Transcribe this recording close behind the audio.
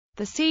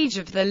The siege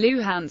of the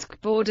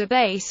Luhansk Border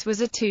Base was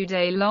a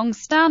two-day-long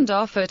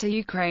standoff at a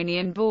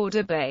Ukrainian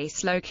border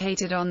base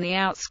located on the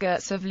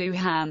outskirts of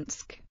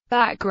Luhansk.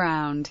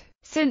 Background: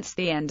 since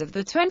the end of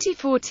the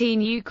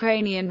 2014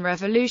 Ukrainian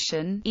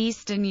Revolution,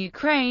 eastern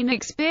Ukraine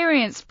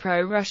experienced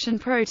pro-Russian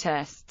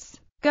protests.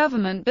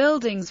 Government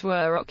buildings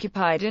were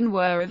occupied and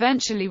were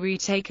eventually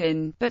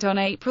retaken, but on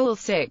April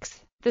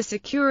 6, the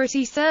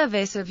Security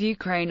Service of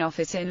Ukraine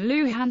office in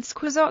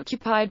Luhansk was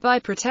occupied by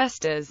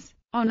protesters.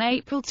 On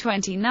April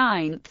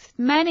 29,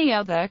 many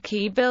other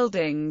key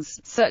buildings,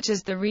 such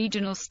as the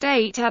regional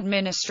state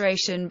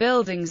administration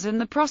buildings and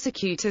the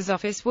prosecutor's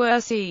office, were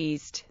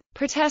seized.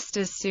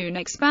 Protesters soon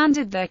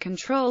expanded their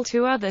control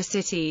to other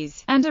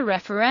cities, and a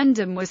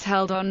referendum was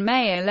held on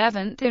May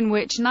 11 in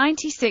which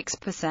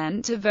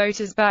 96% of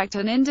voters backed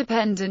an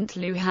independent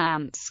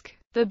Luhansk.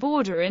 The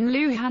border in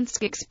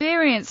Luhansk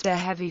experienced a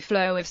heavy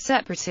flow of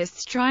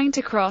separatists trying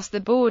to cross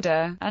the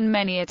border, and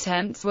many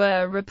attempts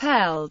were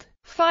repelled.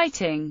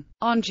 Fighting.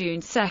 On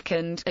June 2,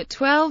 at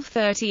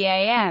 12:30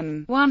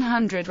 a.m.,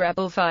 100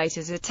 rebel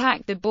fighters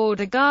attacked the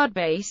border guard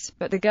base,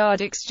 but the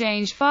guard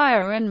exchanged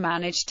fire and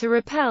managed to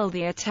repel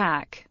the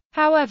attack.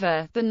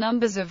 However, the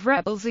numbers of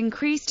rebels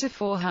increased to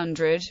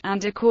 400,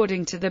 and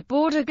according to the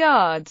border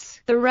guards,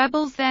 the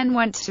rebels then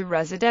went to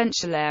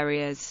residential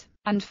areas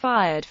and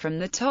fired from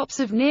the tops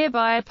of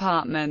nearby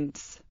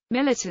apartments.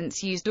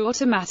 Militants used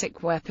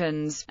automatic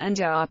weapons and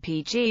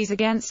RPGs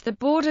against the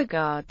border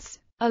guards.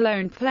 A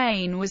lone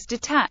plane was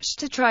detached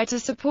to try to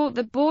support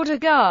the border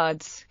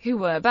guards, who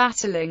were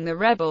battling the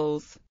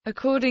rebels.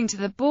 According to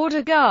the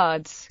border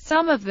guards,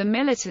 some of the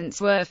militants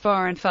were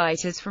foreign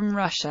fighters from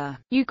Russia.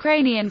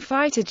 Ukrainian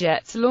fighter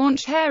jets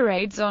launched air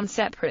raids on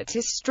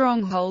separatist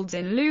strongholds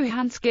in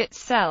Luhansk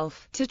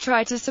itself, to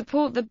try to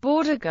support the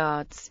border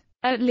guards.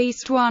 At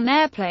least one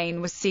airplane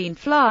was seen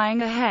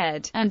flying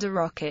ahead, and a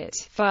rocket,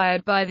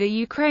 fired by the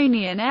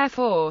Ukrainian Air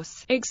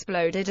Force,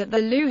 exploded at the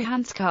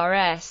Luhansk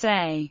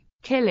RSA,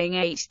 killing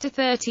 8 to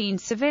 13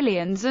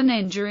 civilians and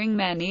injuring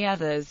many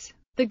others.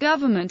 The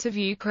government of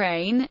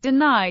Ukraine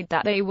denied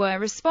that they were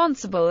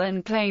responsible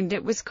and claimed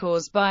it was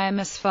caused by a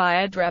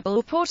misfired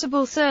rebel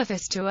portable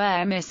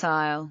surface-to-air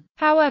missile.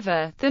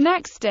 However, the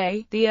next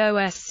day, the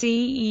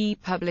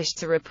OSCE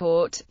published a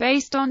report,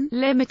 based on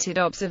limited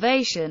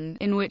observation,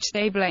 in which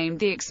they blamed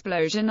the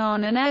explosion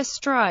on an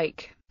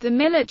airstrike. The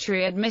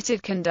military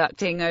admitted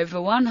conducting over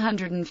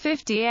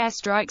 150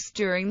 airstrikes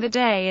during the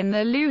day in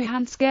the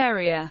Luhansk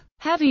area.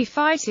 Heavy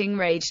fighting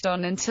raged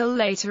on until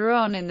later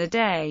on in the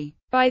day.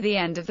 By the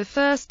end of the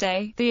first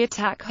day, the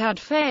attack had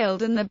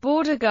failed and the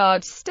border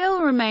guards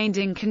still remained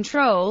in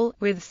control,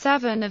 with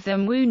 7 of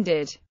them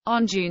wounded.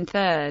 On June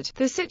 3,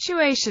 the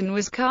situation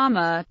was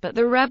calmer, but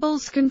the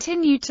rebels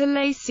continued to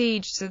lay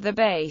siege to the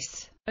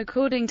base.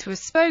 According to a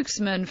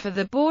spokesman for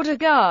the border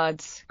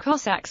guards,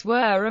 Cossacks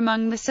were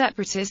among the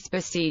separatists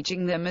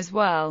besieging them as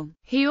well.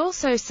 He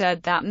also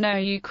said that no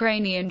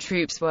Ukrainian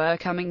troops were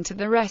coming to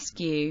the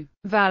rescue.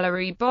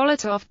 Valery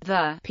Bolotov,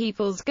 the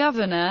people's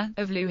governor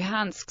of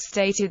Luhansk,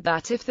 stated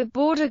that if the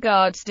border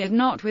guards did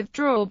not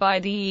withdraw by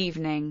the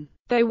evening,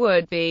 they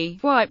would be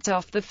wiped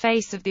off the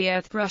face of the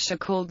earth. Russia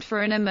called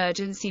for an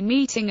emergency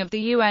meeting of the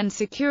UN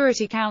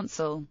Security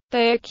Council.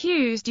 They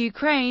accused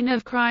Ukraine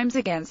of crimes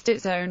against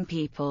its own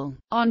people.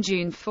 On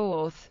June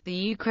 4, the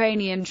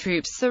Ukrainian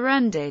troops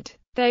surrendered.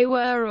 They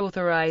were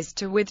authorized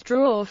to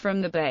withdraw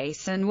from the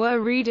base and were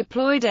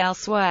redeployed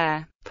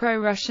elsewhere.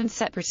 Pro-Russian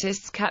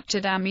separatists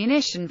captured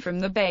ammunition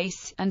from the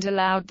base, and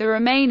allowed the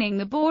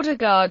remaining border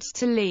guards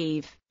to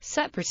leave.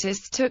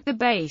 Separatists took the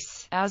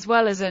base, as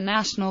well as a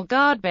National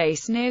Guard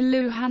base near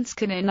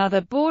Luhansk and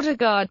another border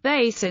guard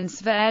base in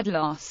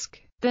Sverdlovsk.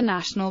 The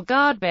National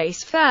Guard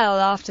base fell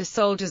after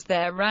soldiers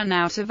there ran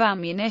out of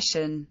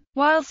ammunition,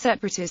 while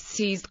separatists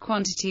seized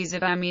quantities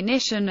of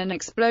ammunition and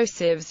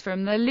explosives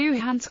from the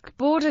Luhansk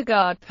border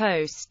guard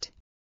post.